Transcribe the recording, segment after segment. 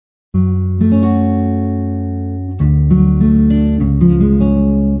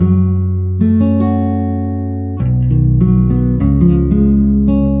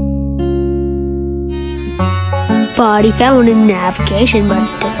body found in navigation, but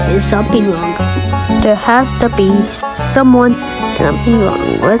there is something wrong. There has to be something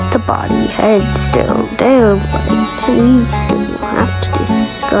wrong with the body. Head still there, but we still have to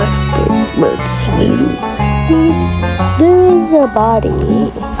discuss this with him. There is a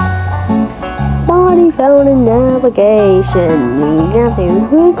body found in navigation. We have to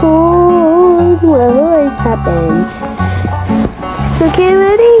record what's happened.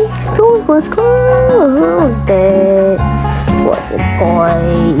 Security, school was closed. It wasn't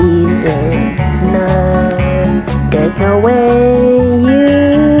poison. No, there's no way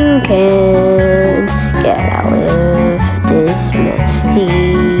you can get out of this mess. He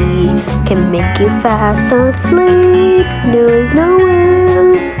can make you fast asleep. There is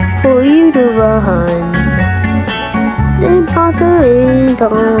nowhere for you to run. The imposter is on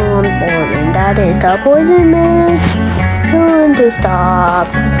board, and that is the poison man. Trying to stop.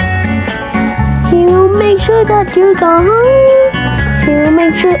 He will make sure that you're gone. He will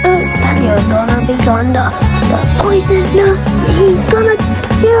make sure that you're gonna be gone. The poison, he's gonna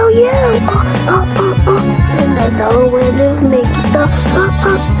kill you. And there's no way to make you stop.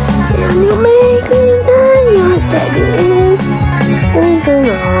 And you make me die. You're dead. Anything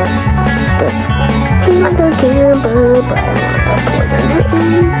else? He's not the camper, but I want the poison.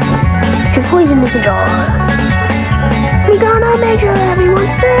 His poison is a jar. We gonna make sure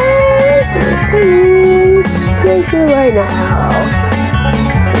everyone's safe. Make sure right now.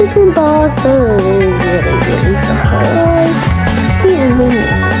 This imposter is really sucks. And we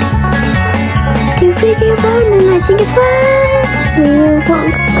need to figure out, and I think it's fine. We will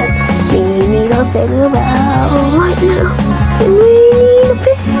talk, but we need to figure out right now. And we need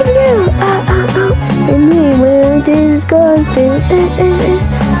to figure out. And we will discuss this.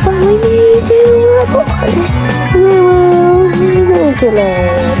 But we need to report it. We will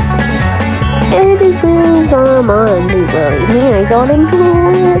manipulate. And it will come on me, I saw them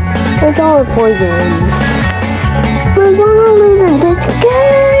blood. It's all poison. We're gonna lose in this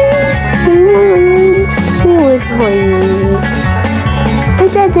game. We will play. I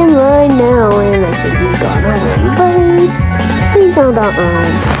said them right now, and I think we're gonna win. But we don't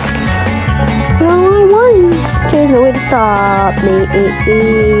win. No, I won. There's no way to stop me.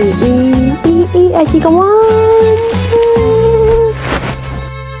 I think I won.